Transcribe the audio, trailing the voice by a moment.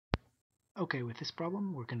Okay, with this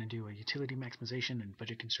problem, we're going to do a utility maximization and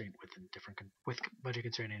budget constraint with budget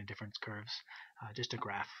constraint and indifference curves. Just a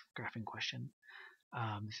graphing question.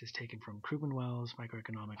 This is taken from Krugman-Wells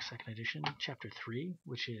Microeconomics, Second Edition, Chapter 3,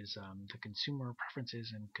 which is the Consumer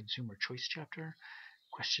Preferences and Consumer Choice chapter,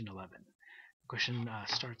 Question 11. The question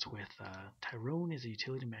starts with Tyrone is a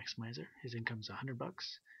utility maximizer. His income's $100, and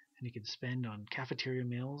he can spend on cafeteria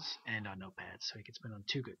meals and on notepads, so he can spend on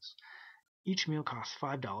two goods. Each meal costs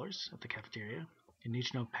 $5 at the cafeteria, and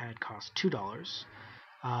each notepad costs $2.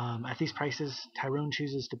 At these prices, Tyrone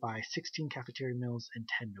chooses to buy 16 cafeteria meals and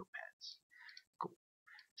 10 notepads. Cool.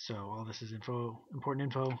 So all this is important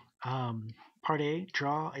info. Part A,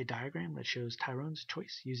 draw a diagram that shows Tyrone's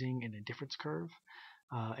choice using an indifference curve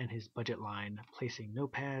and his budget line, placing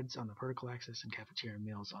notepads on the vertical axis and cafeteria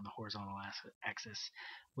meals on the horizontal axis.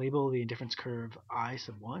 Label the indifference curve I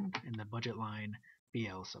sub 1 and the budget line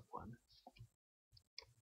BL sub 1.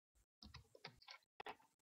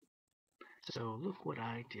 So look what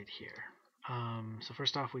I did here. So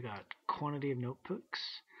first off, we got quantity of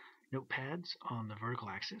notepads on the vertical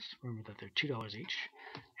axis. Remember that they're $2 each.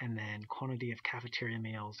 And then quantity of cafeteria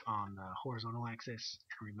meals on the horizontal axis.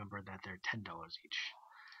 And remember that they're $10 each.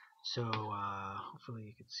 So hopefully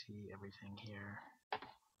you can see everything here.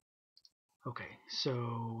 Okay,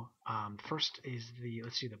 so first is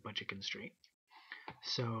let's do the budget constraint.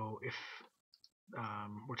 So if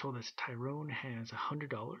we're told that Tyrone has $100,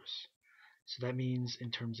 so that means in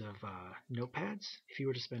terms of notepads, if he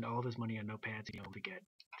were to spend all of his money on notepads, he'd be able to get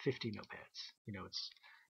 50 notepads. You know,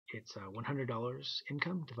 it's $100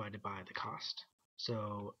 income divided by the cost.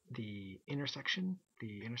 So the intersection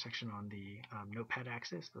on the notepad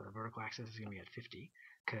axis, the vertical axis, is going to be at 50,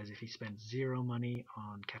 because if he spends zero money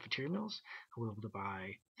on cafeteria meals, he'll be able to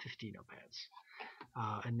buy 50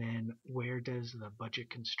 notepads. And then where does the budget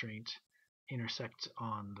constraint intersect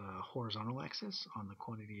on the horizontal axis on the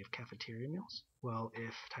quantity of cafeteria meals? Well,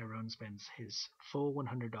 if Tyrone spends his full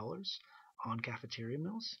 $100 on cafeteria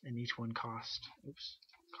meals, and each one costs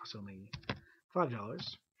only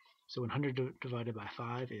 $5, so 100 divided by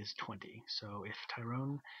 5 is 20. So if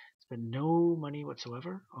Tyrone spent no money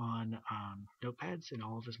whatsoever on notepads and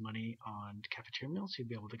all of his money on cafeteria meals, he'd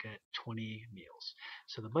be able to get 20 meals.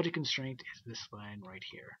 So the budget constraint is this line right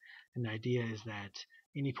here. And the idea is that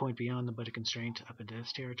any point beyond the budget constraint up into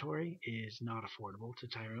this territory is not affordable to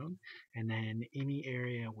Tyrone. And then any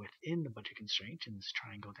area within the budget constraint, in this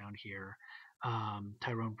triangle down here,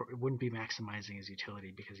 Tyrone wouldn't be maximizing his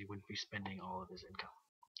utility because he wouldn't be spending all of his income.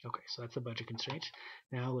 Okay, so that's the budget constraint.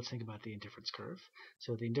 Now let's think about the indifference curve.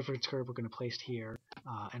 So the indifference curve we're going to place here,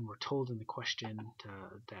 and we're told in the question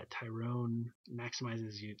that Tyrone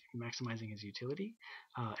maximizing his utility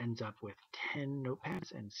ends up with 10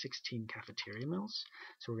 notepads and 16 cafeteria meals.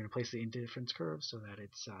 So we're going to place the indifference curve so that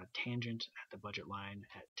it's tangent at the budget line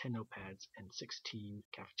at 10 notepads and 16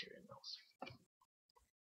 cafeteria meals.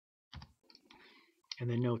 And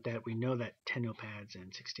then note that we know that 10 notepads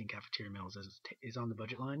and 16 cafeteria meals is on the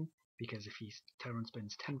budget line, because if Tyrone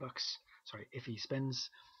spends if he spends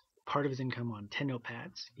part of his income on 10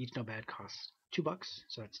 notepads, each notepad costs $2,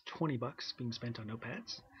 so that's $20 being spent on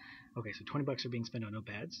notepads. Okay, so $20 are being spent on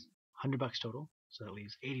notepads, $100 total, so that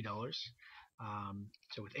leaves $80.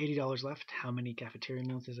 So with $80 left, how many cafeteria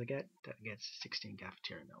meals does it get? That gets 16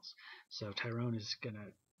 cafeteria meals. So Tyrone is going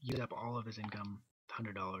to use up all of his income,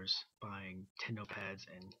 $100, buying 10 notepads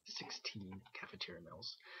and 16 cafeteria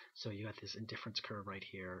meals. So you got this indifference curve right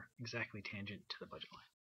here, exactly tangent to the budget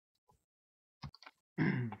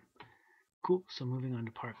line. Cool, so moving on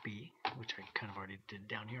to part B, which I kind of already did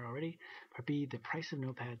down here already. Part B, the price of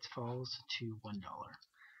notepads falls to $1.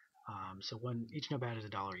 So each notepad is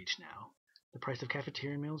 $1 each now. The price of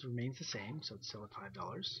cafeteria meals remains the same, so it's still at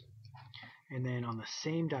 $5. And then on the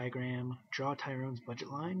same diagram, draw Tyrone's budget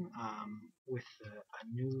line with a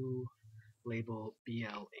new label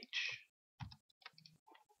BLH.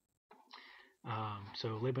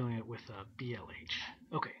 So labeling it with a BLH.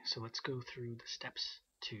 Okay, so let's go through the steps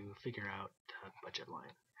to figure out the budget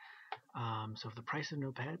line. So if the price of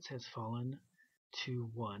notepads has fallen to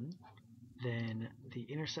 1, then the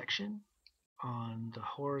intersection on the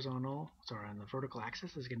vertical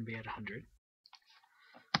axis is going to be at 100.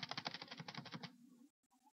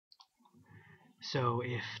 So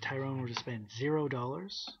if Tyrone were to spend $0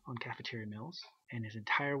 on cafeteria meals and his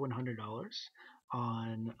entire $100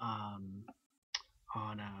 on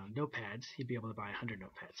notepads, he'd be able to buy 100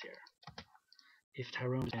 notepads here. If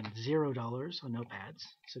Tyrone spent $0 on notepads,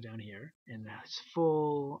 so down here, and his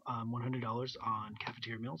full $100 on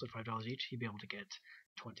cafeteria meals at $5 each, he'd be able to get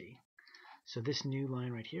 20. So this new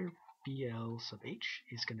line right here, BL sub H,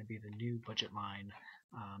 is going to be the new budget line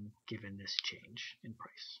given this change in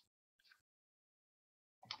price.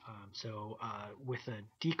 So with a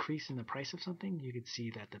decrease in the price of something, you could see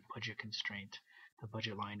that the budget constraint, the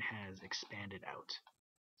budget line, has expanded out.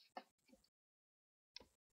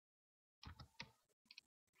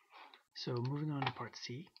 So moving on to part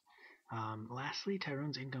C. Lastly,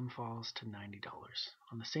 Tyrone's income falls to $90.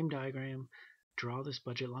 On the same diagram, draw this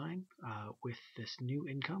budget line with this new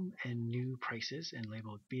income and new prices and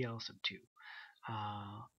label it BL sub 2.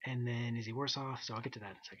 And then is he worse off? So I'll get to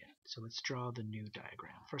that in a second. So let's draw the new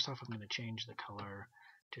diagram. First off, I'm going to change the color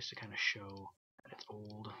just to kind of show that it's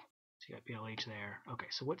old. So you got BLH there. Okay,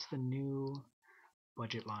 so what's the new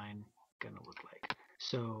budget line going to look like?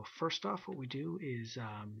 So first off, what we do is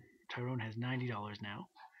Tyrone has $90 now.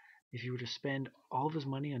 If you were to spend all of his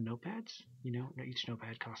money on notepads, you know, each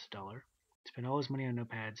notepad costs $1. Spend all his money on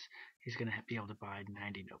notepads, he's going to be able to buy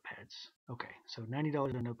 90 notepads. Okay, so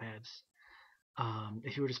 $90 on notepads.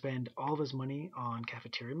 If you were to spend all of his money on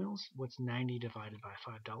cafeteria meals, what's 90 divided by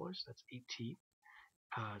 $5? That's 18.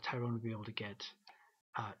 Tyrone would be able to get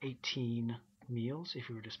 18 meals if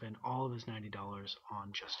he were to spend all of his $90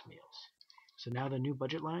 on just meals. So now the new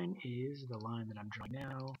budget line is the line that I'm drawing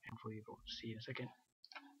now, and hopefully you'll see in a second.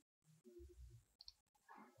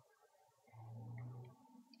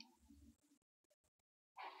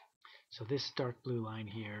 So this dark blue line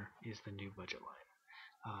here is the new budget line.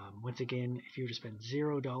 Once again, if you were to spend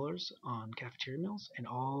 $0 on cafeteria meals and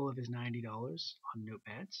all of his $90 on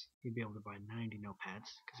notepads, he'd be able to buy 90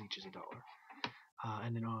 notepads because each is $1.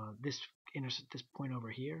 And then this point over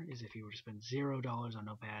here is if he were to spend $0 on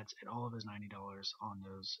notepads and all of his $90 on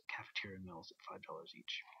those cafeteria meals at $5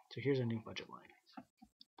 each. So here's a new budget line.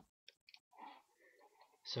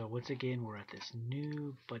 So once again, we're at this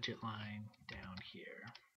new budget line down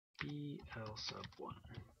here, BL sub 1.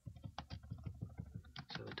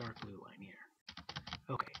 So the dark blue line here.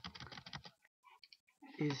 Okay.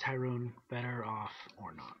 Is Tyrone better off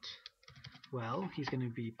or not? Well, he's going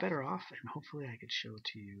to be better off, and hopefully I could show it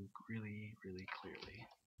to you really, really clearly.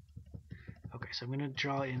 Okay, so I'm going to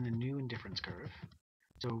draw in the new indifference curve.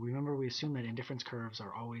 So remember, we assume that indifference curves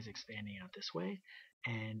are always expanding out this way,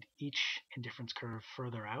 and each indifference curve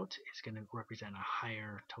further out is going to represent a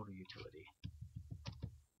higher total utility.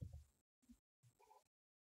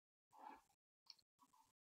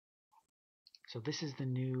 So this is the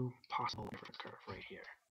new possible indifference curve right here.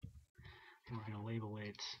 And we're going to label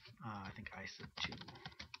it, I think, I sub 2.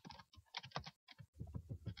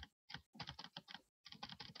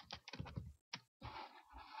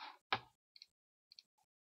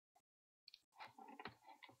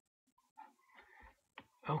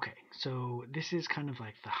 Okay, so this is kind of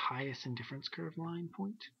like the highest indifference curve line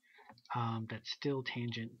point that's still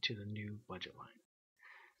tangent to the new budget line.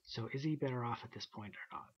 So is he better off at this point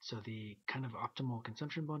or not? So the kind of optimal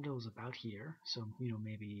consumption bundle is about here. So, you know,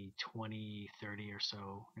 maybe 20, 30 or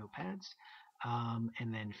so notepads,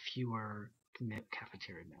 and then fewer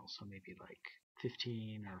cafeteria meals. So maybe like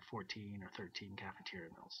 15 or 14 or 13 cafeteria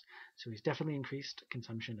meals. So he's definitely increased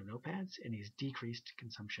consumption of notepads, and he's decreased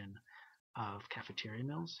consumption of cafeteria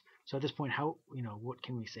meals. So at this point, how, you know, what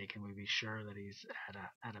can we say? Can we be sure that he's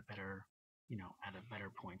at a better, you know, at a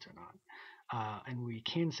better point or not? And we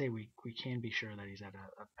can say we can be sure that he's at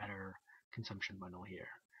a better consumption bundle here,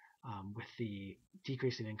 with the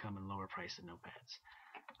decrease in income and lower price in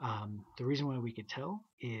notepads. The reason why we could tell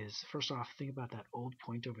is, first off, think about that old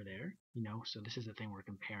point over there. You know, so this is the thing we're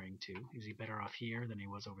comparing to. Is he better off here than he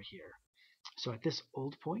was over here? So at this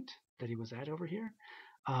old point that he was at over here,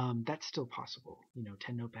 that's still possible. You know,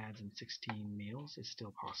 10 notepads and 16 meals is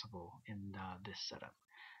still possible in this setup.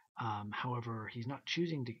 However, he's not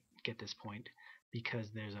choosing to get this point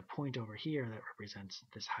because there's a point over here that represents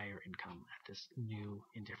this higher income at this new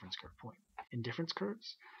indifference curve point. Indifference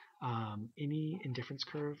curves, any indifference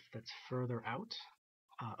curve that's further out,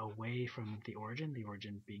 away from the origin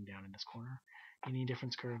being down in this corner, any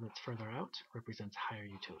indifference curve that's further out represents higher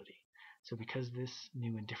utility. So because this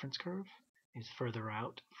new indifference curve is further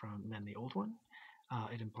out than the old one,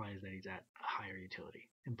 it implies that he's at a higher utility,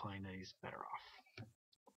 implying that he's better off.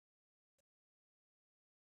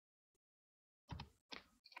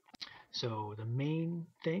 So the main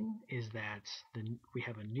thing is that we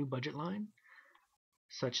have a new budget line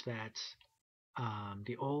such that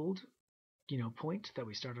the old, you know, point that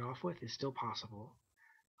we started off with is still possible,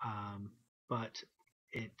 but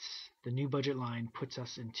the new budget line puts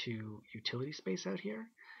us into utility space out here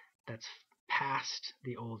that's past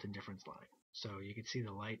the old indifference line. So you can see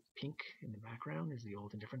the light pink in the background is the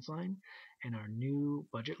old indifference line, and our new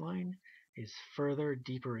budget line is further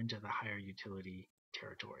deeper into the higher utility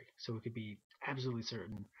territory. So we could be absolutely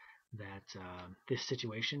certain that this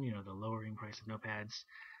situation, the lowering price of notepads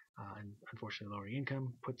and unfortunately lowering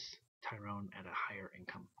income puts Tyrone at a higher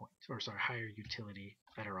income point, higher utility,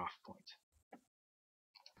 better off point.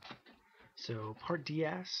 So part D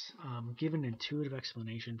asks, give an intuitive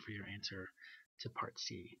explanation for your answer to part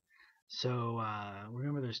C. So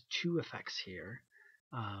remember there's two effects here.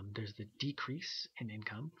 There's the decrease in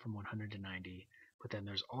income from 100 to 90, but then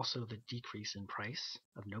there's also the decrease in price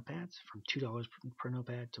of notepads from $2 per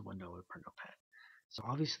notepad to $1 per notepad. So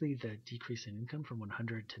obviously the decrease in income from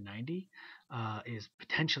 100 to 90 is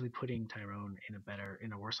potentially putting Tyrone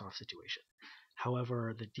in a worse off situation.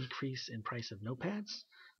 However, the decrease in price of notepads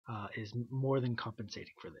is more than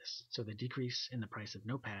compensating for this. So the decrease in the price of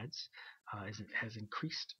notepads has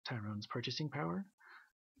increased Tyrone's purchasing power.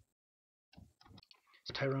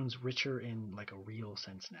 So Tyrone's richer in like a real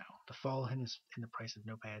sense now. The fall in the price of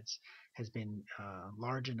notepads has been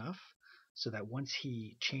large enough so that once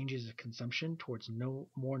he changes his consumption towards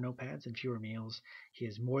more notepads and fewer meals, he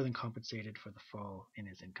is more than compensated for the fall in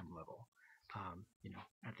his income level,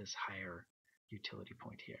 at this higher utility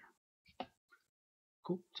point here.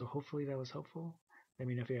 Cool. So hopefully that was helpful. Let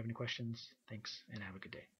me know if you have any questions. Thanks, and have a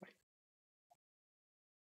good day. Bye.